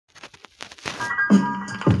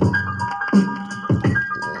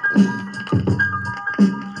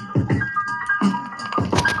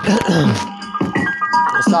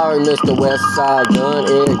sorry, Mr. Westside Gun,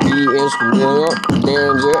 Eddie Instrumental,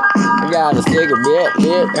 Danger. I got a cigarette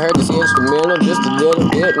lit, heard this instrumental just a little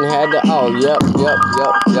bit and had to, oh, yep.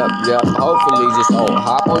 Hopefully just,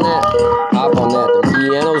 hop on that. The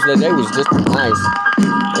pianos, they was just nice.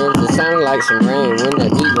 It sounded like some rain when that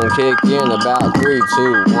beat gonna kick in about 3,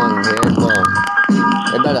 2, 1, here, boom.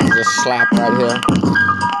 They better just slap right here.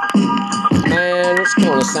 Man, it's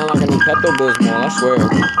gonna sound like I need Pepto-Bismol, I swear.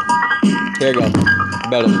 Here you go.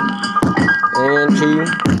 Better. And 2,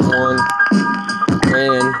 1,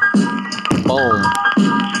 and boom.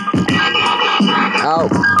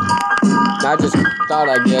 Out. I just thought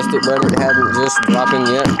I guessed it, but it hadn't just dropping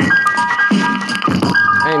yet.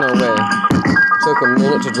 Ain't no way. Took a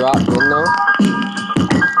minute to drop, didn't know.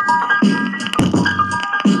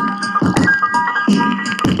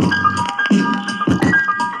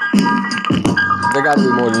 There gotta be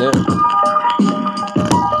more than that.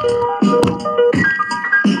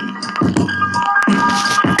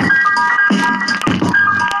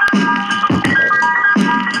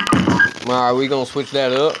 Alright, we gonna switch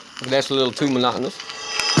that up. That's a little too monotonous.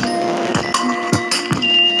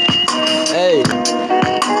 Hey,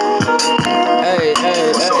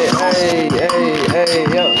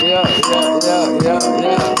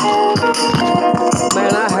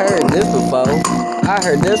 man, I heard this before. I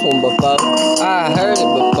heard this one before. I heard it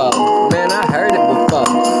before. Man, I heard it before.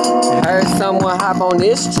 Heard someone hop on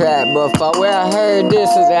this track before. Where I heard this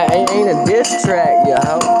is that ain't a diss track, yo.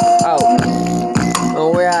 Oh,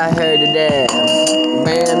 where I heard it at.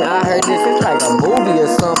 Man, I heard this, it's like a movie or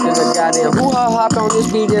something. A goddamn who hopped on this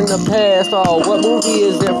beat in the past? Oh, what movie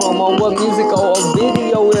is it from? Or what music or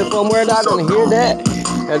video is it from? Where did I gonna hear that?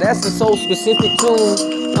 Now that's a so specific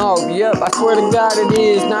tune. Oh, yep, I swear to God it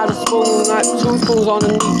is. Not a spoon, not 2 spoons on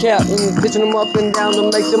the kneecap. And pitching them up and down to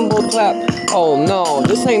make them both clap. Oh no,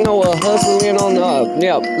 this ain't no hustling on the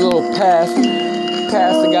little pass. I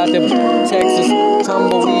got them Texas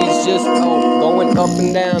tumbleweeds just going up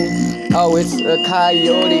and down. Oh, it's a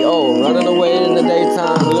coyote, running away in the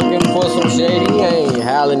daytime, looking for some shady. He ain't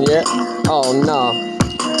howling yet. Oh no.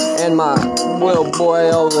 And my little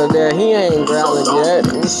boy over there, he ain't growling yet.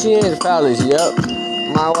 And she ain't foul yet.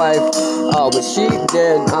 My wife, but she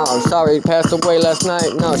dead. Oh, sorry, passed away last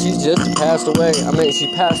night. No, she just passed away. I mean,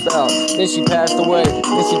 she passed out. Then she passed away.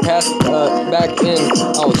 Then she passed back in.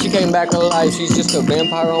 Oh, she came back alive. She's just a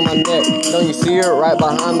vampire on my neck. Don't you see her right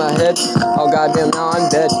behind my head? Oh, goddamn, now I'm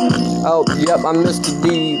dead. Oh, yep, I'm Mr.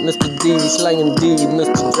 D, slaying D,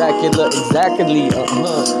 Mr. Dracula, exactly.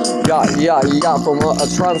 Yeah, from a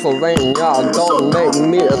Transylvania. Don't make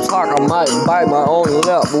me a talk. I might bite my own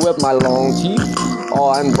lip with my long teeth. Oh,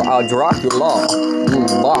 I'm Dracula.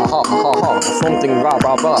 Something blah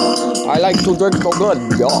blah blah. I like to drink so good.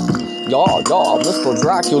 Yeah, Mr.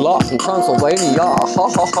 Dracula from Transylvania.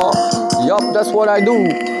 Yup, that's what I do,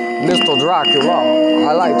 Mr. Dracula.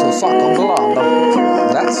 I like to suck on blood.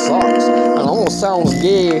 That sucks. It almost sounds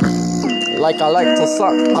gay. Like I like to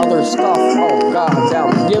suck other stuff. Oh god damn.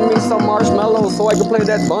 Give me some marshmallows so I can play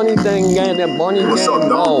that bunny thing again. That bunny game.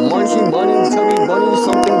 Oh, munchy bunny, chubby bunny,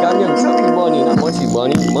 something goddamn chubby bunny. Not munchy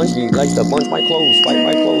bunny. Munchy like to bunch my clothes, fight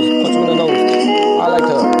my clothes, punch me in the nose. I like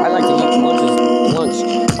to eat lunch.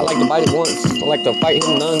 I like to bite it once. I like to fight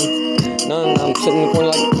him none. I'm sitting in the corner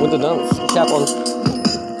like with the dumps cap on.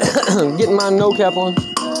 Getting my no cap on.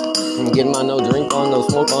 I'm getting my no drink on, no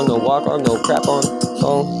smoke on, no walk on, no crap on.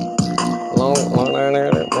 So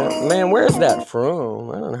man, where's that from?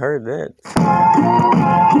 I done heard that.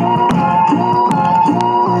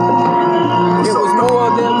 It was more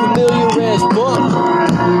than familiar as fuck.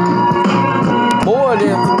 More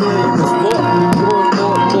than familiar as fuck.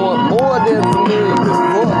 More than familiar as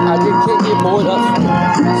fuck. I just can't get bored up.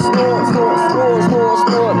 Snore,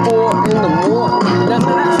 4 in the morning. That's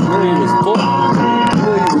familiar as fuck.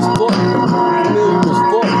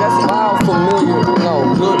 That's loud familiar. No,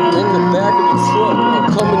 look in the back of the truck. I'm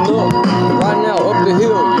coming up right now up the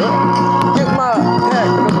hill. Yeah. Get my pack,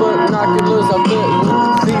 but binoculars. I bet you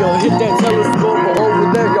can see her hit that telescope over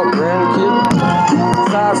there, your grandkid.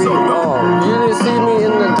 Sorry, you didn't see me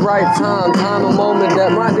in the right time and moment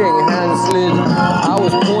that my dang hand slid. I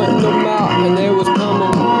was pointing them out and they was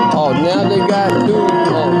coming. Oh, now they got through.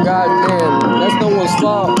 Oh, goddamn, that's no one's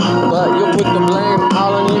fault, but you'll put the blame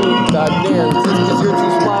all on you. Goddamn, just because you're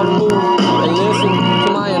too small to move and listen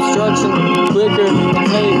to my instructions quicker and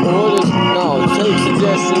take orders. No, take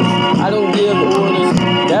suggestions. I don't give orders.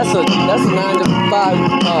 That's a 9 to 5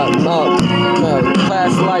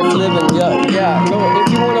 class life living. Yeah. No, if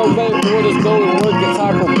you want to obey orders, go and work at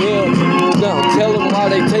Taco Bell. No, tell them why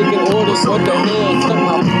they taking orders. What the hell? Stuck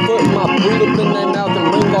my foot, my boot up in their mouth and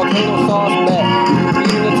bring volcano sauce back.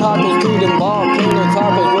 Even the tacos to them volcano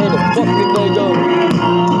tacos. Where the fuck did they go?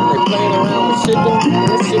 They playing around with chicken.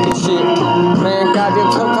 That chicken shit. Man, goddamn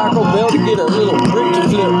took Taco Bell to get a little brick to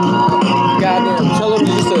flip.